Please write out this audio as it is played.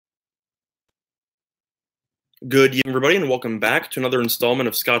Good evening, everybody, and welcome back to another installment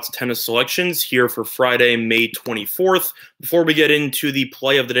of Scott's Tennis Selections here for Friday, May 24th. Before we get into the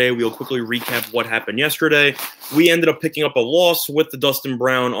play of the day, we'll quickly recap what happened yesterday. We ended up picking up a loss with the Dustin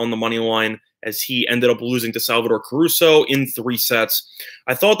Brown on the money line as he ended up losing to Salvador Caruso in 3 sets.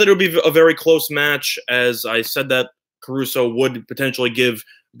 I thought that it would be a very close match, as I said that Caruso would potentially give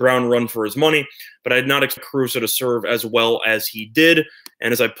Brown run for his money, but I did not expect Caruso to serve as well as he did.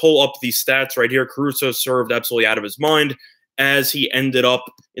 And as I pull up these stats right here, Caruso served absolutely out of his mind as he ended up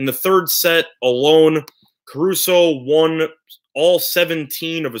in the 3rd set alone. Caruso won all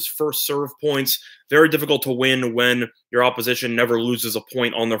 17 of his first serve points. Very difficult to win when your opposition never loses a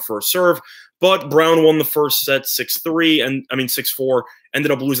point on their first serve. But Brown won the first set 6-3, and 6-4,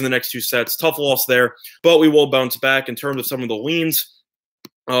 ended up losing the next 2 sets. Tough loss there, but we will bounce back. In terms of some of the leans,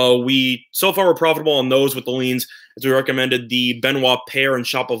 we so far were profitable on those with the leans, as we recommended the Benoit pair and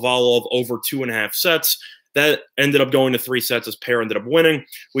Shapovalov over 2.5 sets. That ended up going to 3 sets as pair ended up winning.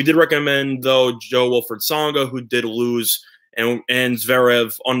 We did recommend, though, Joe-Wilfried Tsonga, who did lose, and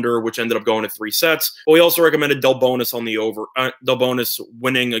Zverev under, which ended up going to 3 sets. But we also recommended Delbonis on the over, Delbonis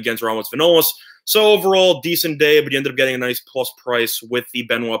winning against Ramos Vinolas. So overall, decent day, but you ended up getting a nice plus price with the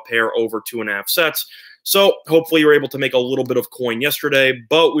Benoit pair over 2.5 sets. So hopefully you're able to make a little bit of coin yesterday,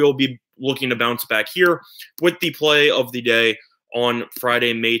 but we will be looking to bounce back here with the play of the day on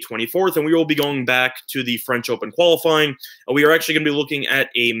Friday, May 24th, and we will be going back to the French Open qualifying. And we are actually going to be looking at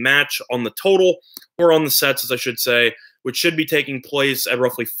a match on the total, or on the sets, as I should say, which should be taking place at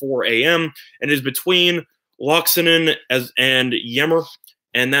roughly 4 a.m. and is between Laaksonen and Ymer.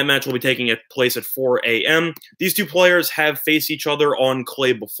 And that match will be taking place at 4 a.m. These two players have faced each other on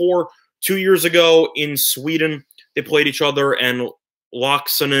clay before. 2 years ago in Sweden, they played each other, and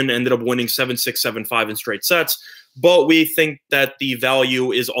Laaksonen ended up winning 7-6, 7-5 in straight sets. But we think that the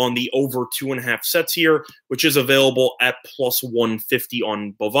value is on the over 2.5 sets here, which is available at plus 150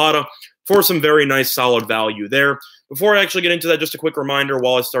 on Bovada for some very nice solid value there. Before I actually get into that, just a quick reminder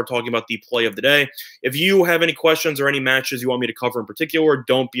while I start talking about the play of the day. If you have any questions or any matches you want me to cover in particular,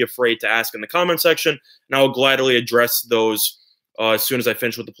 don't be afraid to ask in the comment section, and I will gladly address those as soon as I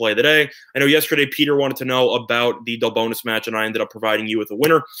finish with the play of the day. I know yesterday Peter wanted to know about the Delbonis match, and I ended up providing you with a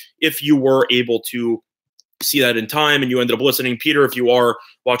winner. If you were able to see that in time and you ended up listening, Peter, if you are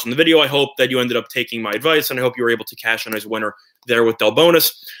watching the video, I hope that you ended up taking my advice, and I hope you were able to cash in as a winner there with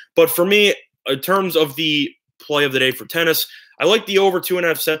Delbonis. But for me, in terms of the play of the day for tennis, I like the over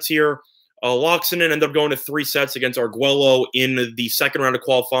 2.5 sets here. Laaksonen ended up going to 3 sets against Arguello in the 2nd round of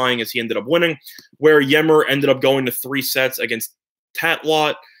qualifying as he ended up winning, where Ymer ended up going to 3 sets against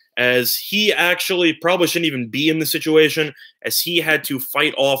Tatlot, as he actually probably shouldn't even be in the situation, as he had to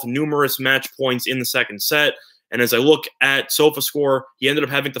fight off numerous match points in the 2nd set. And as I look at SofaScore, he ended up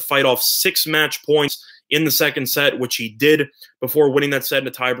having to fight off 6 match points in the 2nd set, which he did before winning that set in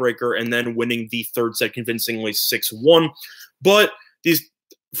a tiebreaker and then winning the 3rd set convincingly 6-1. But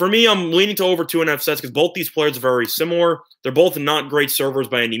for me, I'm leaning to over 2.5 sets because both these players are very similar. They're both not great servers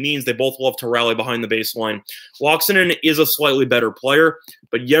by any means. They both love to rally behind the baseline. Laaksonen is a slightly better player,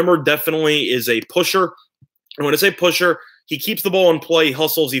 but Ymer definitely is a pusher. And when I say pusher, he keeps the ball in play, he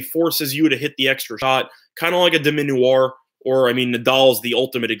hustles, he forces you to hit the extra shot, kind of like a diminuer, or, Nadal's the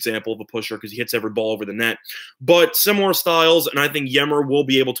ultimate example of a pusher because he hits every ball over the net. But similar styles, and I think Ymer will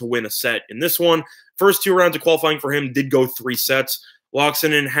be able to win a set in this one. First 2 rounds of qualifying for him did go 3 sets.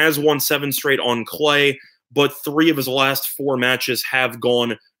 Laaksonen has won 7 straight on clay, but 3 of his last 4 matches have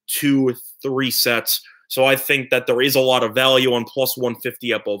gone 2-3 sets. So I think that there is a lot of value on plus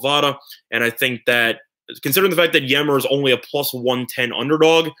 150 at Bovada, and I think that, considering the fact that Ymer is only a plus 110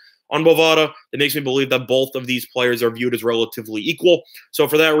 underdog on Bovada, it makes me believe that both of these players are viewed as relatively equal. So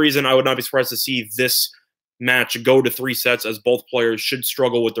for that reason, I would not be surprised to see this match go to 3 sets, as both players should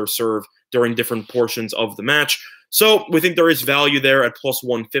struggle with their serve during different portions of the match. So we think there is value there at plus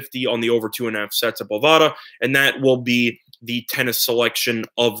 150 on the over 2.5 sets at Bovada, and that will be the tennis selection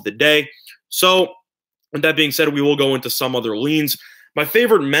of the day. So with that being said, we will go into some other leans. My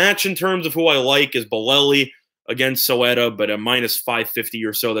favorite match in terms of who I like is Bolelli against Soeta, but a minus 550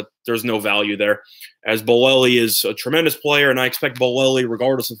 or so, that there's no value there, as Bolelli is a tremendous player, and I expect Bolelli,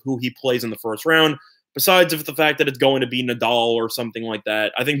 regardless of who he plays in the first round, besides if the fact that it's going to be Nadal or something like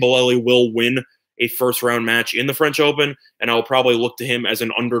that, I think Bolelli will win a first-round match in the French Open, and I'll probably look to him as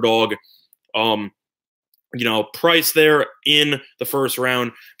an underdog, price there in the first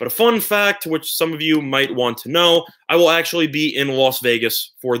round. But a fun fact, which some of you might want to know, I will actually be in Las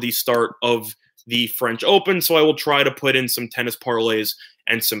Vegas for the start of the French Open, so I will try to put in some tennis parlays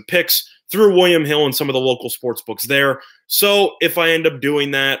and some picks through William Hill and some of the local sports books there. So if I end up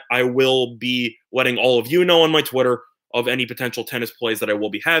doing that, I will be letting all of you know on my Twitter of any potential tennis plays that I will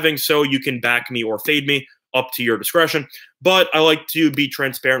be having, so you can back me or fade me, up to your discretion. But I like to be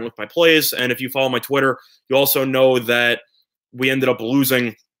transparent with my plays, and if you follow my Twitter, you also know that we ended up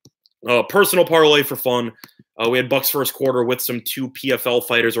losing a personal parlay for fun. We had Bucks first quarter with some 2 PFL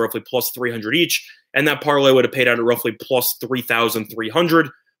fighters, roughly plus 300 each, and that parlay would have paid out at roughly plus 3,300,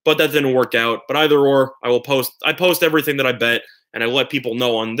 but that didn't work out. But either or, I post everything that I bet, and I let people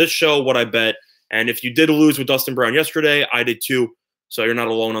know on this show what I bet. And if you did lose with Dustin Brown yesterday, I did too. So you're not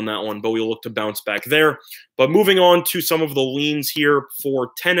alone on that one, but we'll look to bounce back there. But moving on to some of the leans here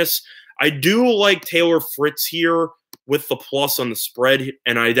for tennis, I do like Taylor Fritz here with the plus on the spread,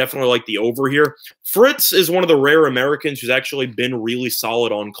 and I definitely like the over here. Fritz is one of the rare Americans who's actually been really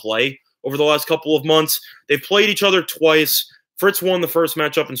solid on clay over the last couple of months. They've played each other twice. Fritz won the first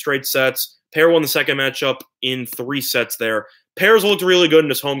matchup in straight sets. Pair won the second matchup in 3 sets there. Pairs looked really good in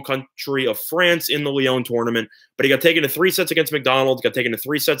his home country of France in the Lyon tournament, but he got taken to 3 sets against McDonald, got taken to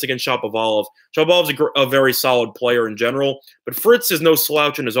 3 sets against Shapovalov. Shapovalov's a very solid player in general, but Fritz is no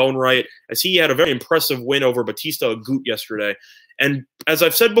slouch in his own right, as he had a very impressive win over Bautista Agut yesterday. And as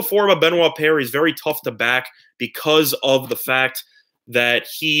I've said before about Benoit Paire, he's very tough to back because of the fact that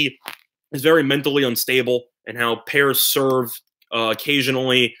he is very mentally unstable and how pairs serve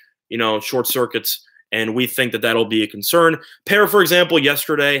occasionally, short circuits. And we think that that'll be a concern. Paire, for example,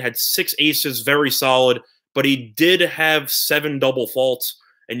 yesterday had 6 aces, very solid, but he did have 7 double faults,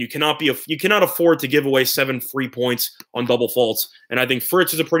 and you cannot afford to give away 7 free points on double faults. And I think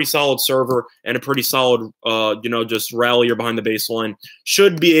Fritz is a pretty solid server and a pretty solid, just rallier behind the baseline.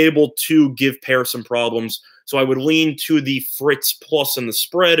 Should be able to give Paire some problems. So I would lean to the Fritz plus in the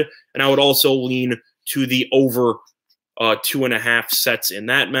spread, and I would also lean to the over 2.5 sets in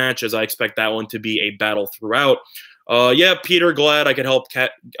that match, as I expect that one to be a battle throughout. Yeah, Peter, glad I could help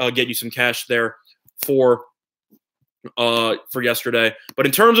get you some cash there for yesterday. But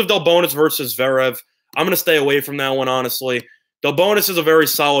in terms of Delbonis versus Zverev, I'm going to stay away from that one, honestly. Delbonis is a very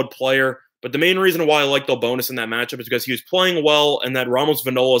solid player, but the main reason why I like Delbonis in that matchup is because he was playing well and that Ramos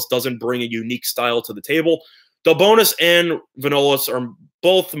Vinolas doesn't bring a unique style to the table. Delbonis and Vinolas are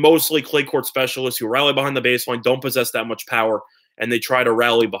both mostly clay court specialists who rally behind the baseline, don't possess that much power, and they try to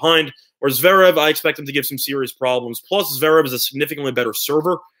rally behind. Whereas Zverev, I expect him to give some serious problems. Plus, Zverev is a significantly better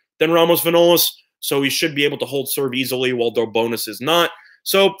server than Ramos Vinolas, so he should be able to hold serve easily, while Delbonis is not.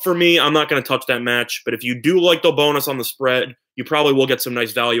 So for me, I'm not going to touch that match. But if you do like Delbonis on the spread, you probably will get some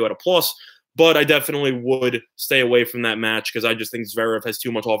nice value at a plus. But I definitely would stay away from that match because I just think Zverev has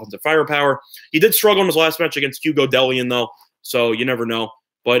too much offensive firepower. He did struggle in his last match against Hugo Dellien, though, so you never know.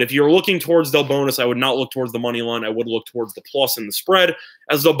 But if you're looking towards Delbonis, I would not look towards the money line. I would look towards the plus in the spread,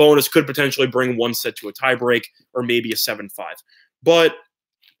 as Delbonis could potentially bring one set to a tiebreak or maybe a 7-5. But,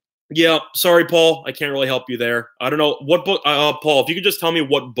 yeah, sorry, Paul. I can't really help you there. I don't know what book. Paul, if you could just tell me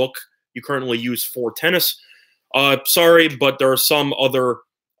what book you currently use for tennis. Sorry, but there are some other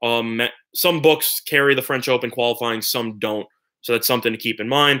some books carry the French Open qualifying, some don't. So that's something to keep in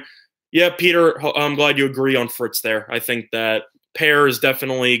mind. Yeah, Peter, I'm glad you agree on Fritz there. I think that Paire is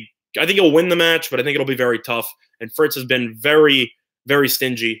definitely – I think he'll win the match, but I think it'll be very tough. And Fritz has been very, very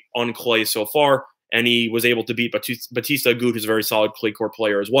stingy on clay so far, and he was able to beat Bautista Agut, who's a very solid clay court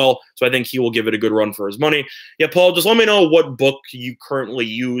player as well. So I think he will give it a good run for his money. Yeah, Paul, just let me know what book you currently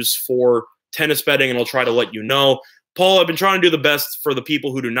use for tennis betting, and I'll try to let you know. Paul, I've been trying to do the best for the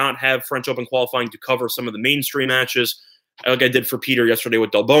people who do not have French Open qualifying to cover some of the mainstream matches, like I did for Peter yesterday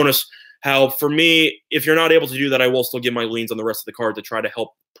with Delbonis. How, for me, if you're not able to do that, I will still give my leans on the rest of the card to try to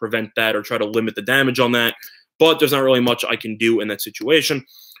help prevent that or try to limit the damage on that. But there's not really much I can do in that situation.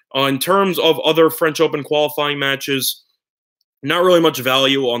 In terms of other French Open qualifying matches, not really much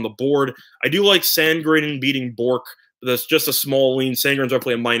value on the board. I do like Sandgren beating Bork. That's just a small lean. Sandgren's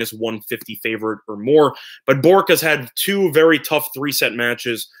roughly a minus 150 favorite or more. But Bork has had 2 very tough 3-set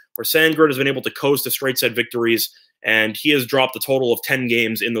matches where Sandgren has been able to coast to straight set victories, and he has dropped a total of 10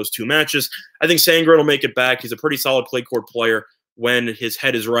 games in those 2 matches. I think Sandgren will make it back. He's a pretty solid clay court player when his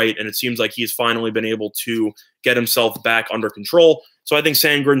head is right, and it seems like he's finally been able to get himself back under control. So I think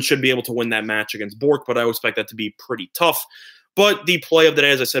Sandgren should be able to win that match against Bork, but I would expect that to be pretty tough. But the play of the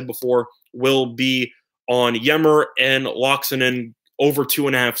day, as I said before, will be on Ymer and Laaksonen over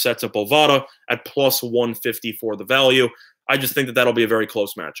 2.5 sets at Bovada at plus 150 for the value. I just think that that'll be a very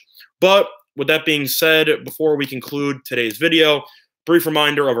close match. But with that being said, before we conclude today's video, brief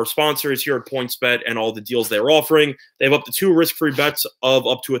reminder of our sponsors here at PointsBet and all the deals they're offering. They have up to 2 risk-free bets of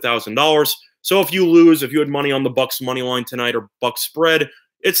up to $1,000. So if you lose, if you had money on the Bucks money line tonight or Bucks spread,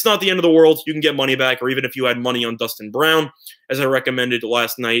 it's not the end of the world. You can get money back, or even if you had money on Dustin Brown, as I recommended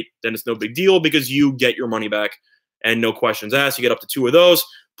last night, then it's no big deal because you get your money back and no questions asked. You get up to 2 of those.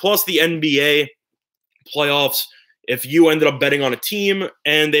 Plus the NBA playoffs, if you ended up betting on a team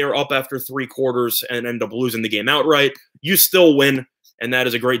and they are up after 3 quarters and end up losing the game outright, you still win, and that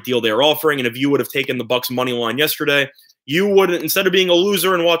is a great deal they're offering. And if you would have taken the Bucks money line yesterday, you would, instead of being a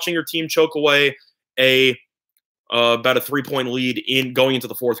loser and watching your team choke away about a 3-point lead in going into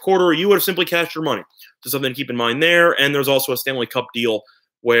the 4th quarter, you would have simply cashed your money. So something to keep in mind there. And there's also a Stanley Cup deal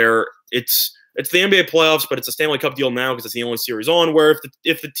where it's the NBA playoffs, but it's a Stanley Cup deal now because it's the only series on, where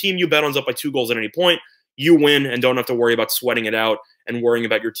if the team you bet on is up by 2 goals at any point, you win and don't have to worry about sweating it out and worrying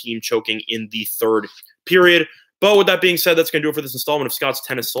about your team choking in the 3rd period. But with that being said, that's going to do it for this installment of Scott's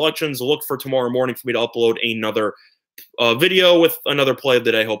Tennis Selections. Look for tomorrow morning for me to upload another video with another play of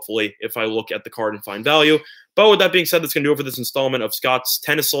the day, hopefully, if I look at the card and find value. But with that being said, that's going to do it for this installment of Scott's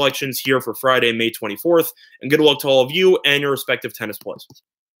Tennis Selections here for Friday, May 24th. And good luck to all of you and your respective tennis plays.